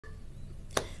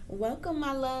Welcome,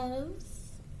 my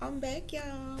loves. I'm back,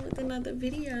 y'all, with another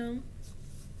video.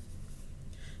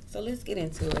 So let's get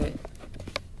into it.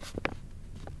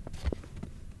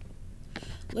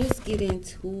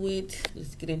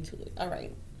 All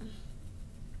right.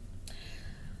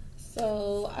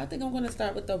 So I think I'm going to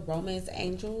start with the romance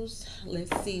angels.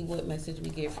 Let's see what message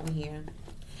we get from here.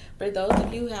 For those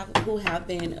of you who have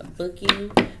been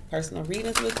booking personal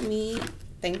readings with me,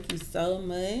 thank you so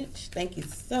much. Thank you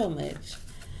so much.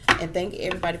 And thank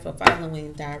everybody for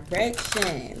following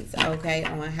directions, okay,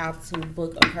 on how to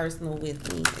book a personal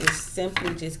with me. It's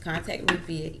simply just contact me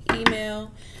via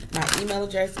email. My email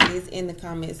address is in the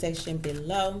comment section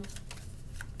below.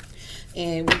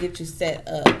 And we'll get you set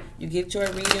up. You get your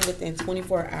reading within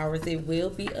 24 hours. It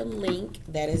will be a link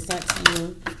that is sent to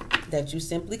you that you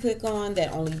simply click on,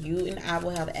 that only you and I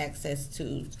will have access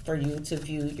to for you to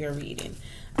view your reading,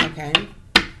 okay?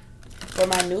 For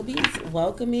my newbies,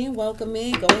 welcome in, welcome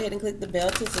in. Go ahead and click the bell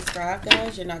to subscribe,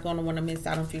 guys. You're not going to want to miss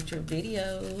out on future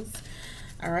videos.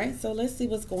 All right, so let's see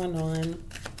what's going on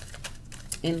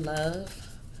in love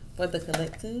for the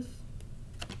collective.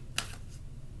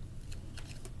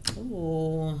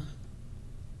 Ooh.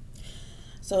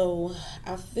 So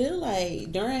I feel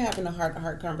like during having a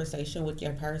heart-to-heart conversation with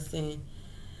your person,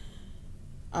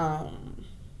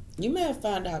 you may have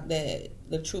found out that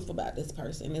the truth about this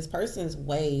person's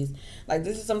ways. Like,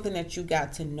 this is something that you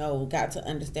got to know, got to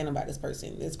understand about this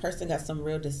person. This person got some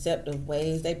real deceptive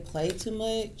ways. They play too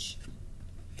much.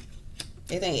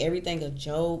 They think everything a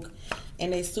joke,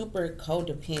 and they super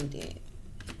codependent.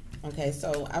 Okay,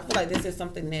 so I feel like this is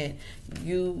something that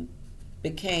you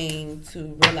became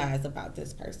to realize about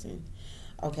this person.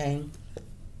 Okay,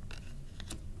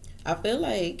 I feel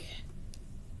like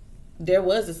there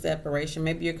was a separation.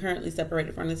 Maybe you're currently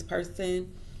separated from this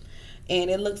person,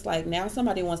 and it looks like now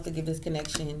somebody wants to give this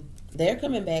connection. They're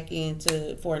coming back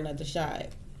for another shot.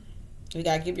 We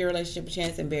gotta give your relationship a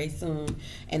chance, and very soon.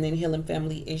 And then healing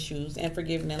family issues and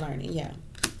forgiving and learning. Yeah,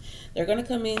 they're gonna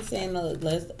come in saying, "Look,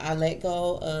 I let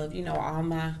go of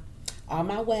all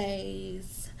my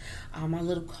ways, all my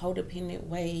little codependent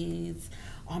ways,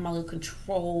 all my little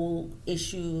control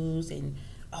issues, and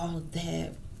all of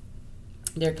that."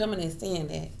 They're coming and saying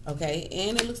that, okay?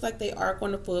 And it looks like they are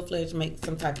going to full-fledged make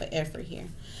some type of effort here.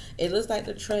 It looks like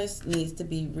the trust needs to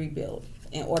be rebuilt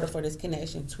in order for this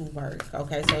connection to work,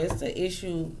 okay? So it's an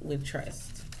issue with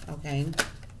trust, okay?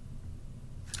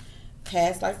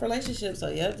 Past life relationship. So,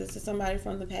 yep, this is somebody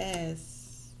from the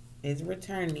past is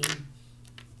returning.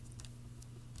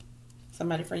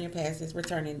 Somebody from your past is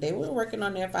returning. They were working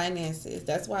on their finances.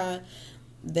 That's why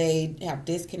they have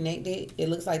disconnected. It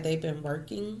looks like they've been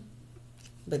working.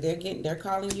 But they're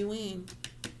calling you in.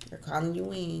 They're calling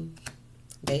you in.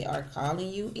 They are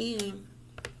calling you in.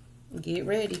 Get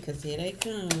ready, because here they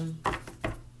come.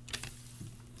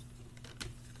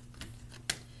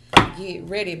 Get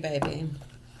ready, baby.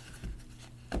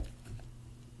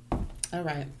 All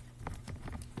right.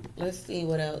 Let's see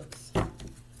what else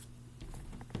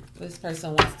this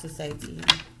person wants to say to you.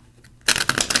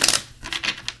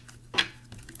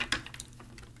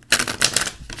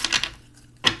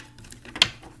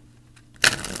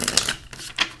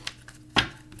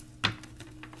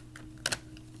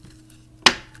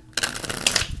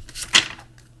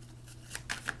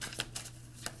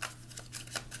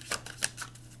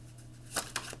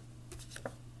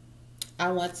 I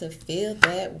want to feel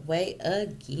that way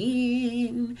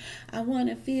again. I want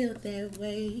to feel that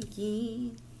way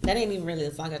again. That ain't even really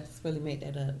a song. I just really made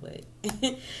that up. But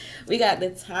we got the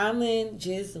timing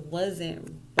just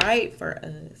wasn't right for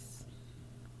us.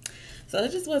 So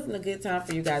it just wasn't a good time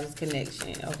for you guys'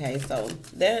 connection. Okay, so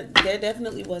there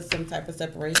definitely was some type of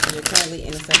separation. You're currently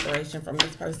in a separation from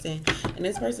this person. And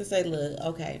this person say, look,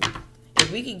 okay,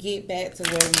 if we could get back to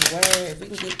where we were, if we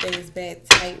can get things back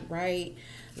tight, right,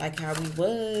 like how we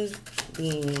was,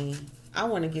 then I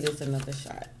want to give this another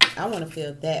shot. I want to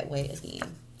feel that way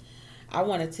again. I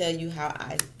want to tell you how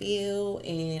I feel,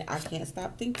 and I can't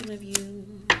stop thinking of you.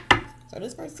 So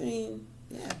this person,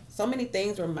 yeah, so many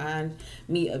things remind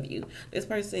me of you. This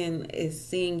person is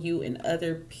seeing you in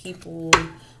other people,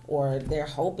 or they're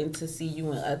hoping to see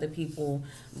you in other people,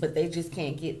 but they just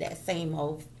can't get that same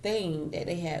old thing that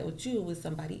they had with you with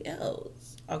somebody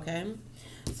else, okay?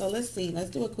 So let's see. Let's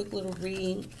do a quick little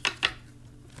read.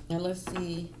 And let's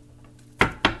see how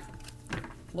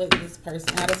this person's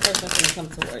going to come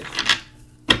towards you.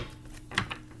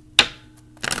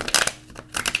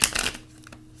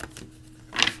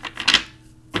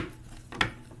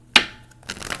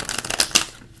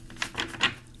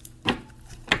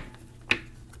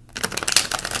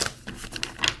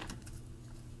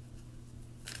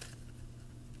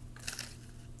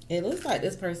 It looks like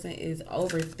this person is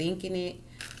overthinking it.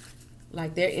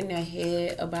 Like they're in their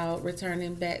head about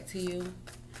returning back to you.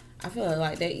 I feel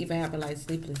like they even having like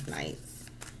sleepless nights.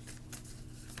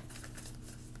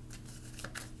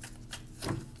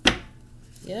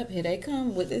 Yep, here they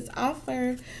come with this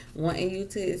offer, wanting you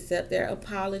to accept their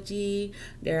apology,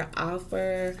 their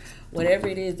offer, whatever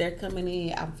it is they're coming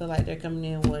in. I feel like they're coming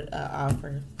in with an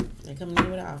offer. They're coming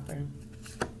in with an offer.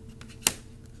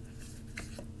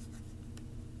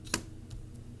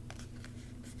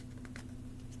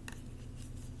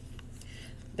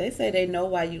 They say they know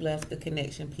why you left the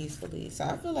connection peacefully. So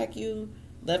I feel like you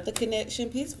left the connection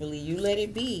peacefully. You let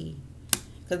it be.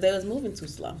 Because they was moving too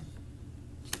slow.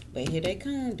 But here they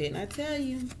come. Didn't I tell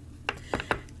you?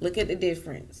 Look at the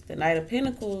difference. The Knight of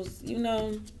Pentacles, you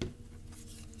know,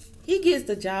 he gets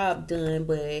the job done,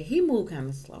 but he moved kind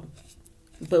of slow.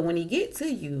 But when he get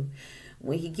to you,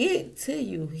 he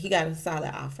got a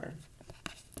solid offer.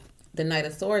 The Knight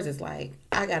of Swords is like,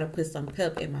 I got to put some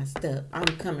pep in my step. I'm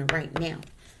coming right now.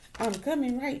 I'm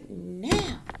coming right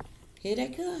now. Here they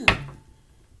come.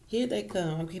 Here they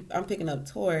come. I'm picking up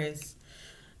Taurus,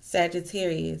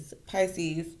 Sagittarius,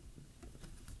 Pisces,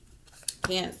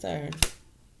 Cancer.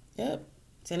 Yep.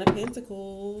 Ten of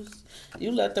Pentacles.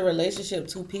 You left the relationship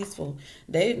too peaceful.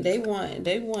 They want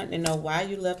to know why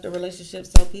you left the relationship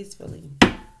so peacefully.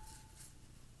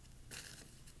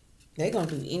 They gonna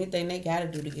do anything they gotta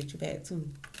do to get you back too.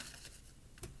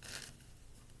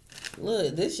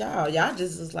 Look, this y'all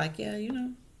just is like, yeah, you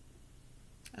know.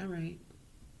 All right.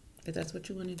 If that's what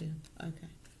you want to do. Okay.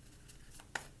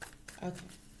 Okay.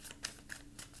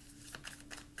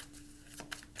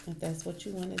 If that's what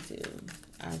you want to do.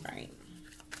 All right.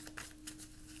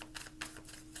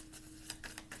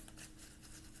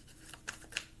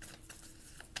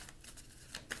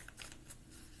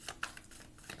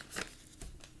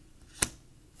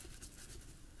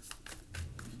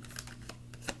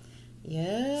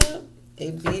 Yep.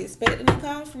 They be expecting a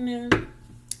call from them.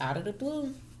 Out of the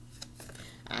blue.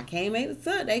 I can't make this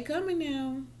up. They coming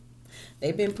now.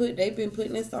 They've been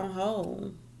putting this on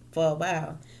hold for a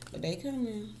while. But they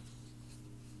coming.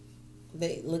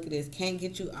 They look at this. Can't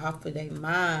get you off of their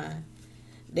mind.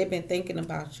 They've been thinking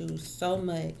about you so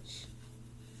much.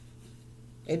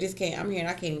 They just can't. I'm here and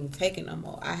I can't even take it no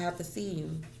more. I have to see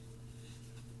you.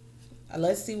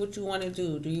 Let's see what you want to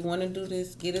do. Do you want to do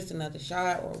this? Get us another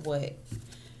shot or what?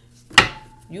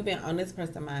 You've been on this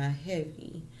person's mind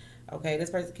heavy. Okay, this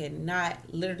person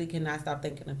literally cannot stop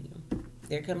thinking of you.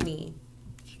 They're coming in.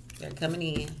 They're coming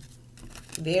in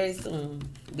very soon.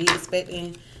 Be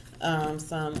expecting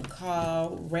some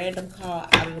random call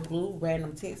out of the blue,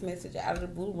 random text message out of the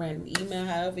blue, random email,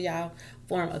 however y'all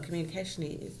form of communication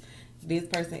is. This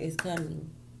person is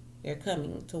coming. They're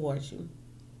coming towards you.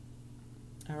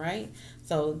 All right,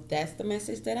 so that's the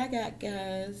message that I got,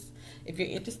 guys. If you're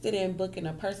interested in booking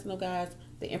a personal, guys,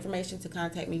 the information to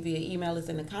contact me via email is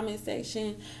in the comment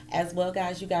section. As well,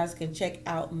 guys, you guys can check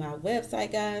out my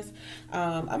website, guys.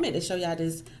 I meant to show y'all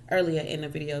this earlier in the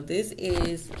video. This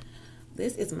is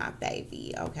my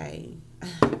baby, okay?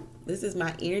 This is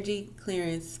my energy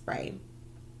clearance spray.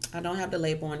 I don't have the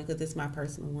label on it because it's my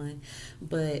personal one.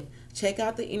 But check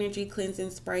out the energy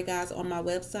cleansing spray, guys, on my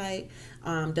website,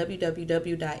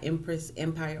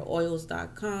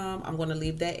 www.empressempireoils.com. I'm going to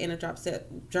leave that in a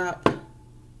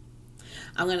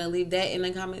I'm going to leave that in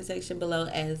the comment section below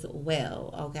as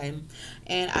well, okay?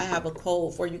 And I have a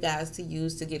code for you guys to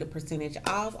use to get a percentage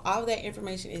off. All that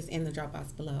information is in the drop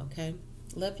box below, okay?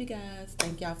 Love you guys.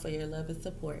 Thank y'all for your love and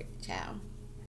support. Ciao.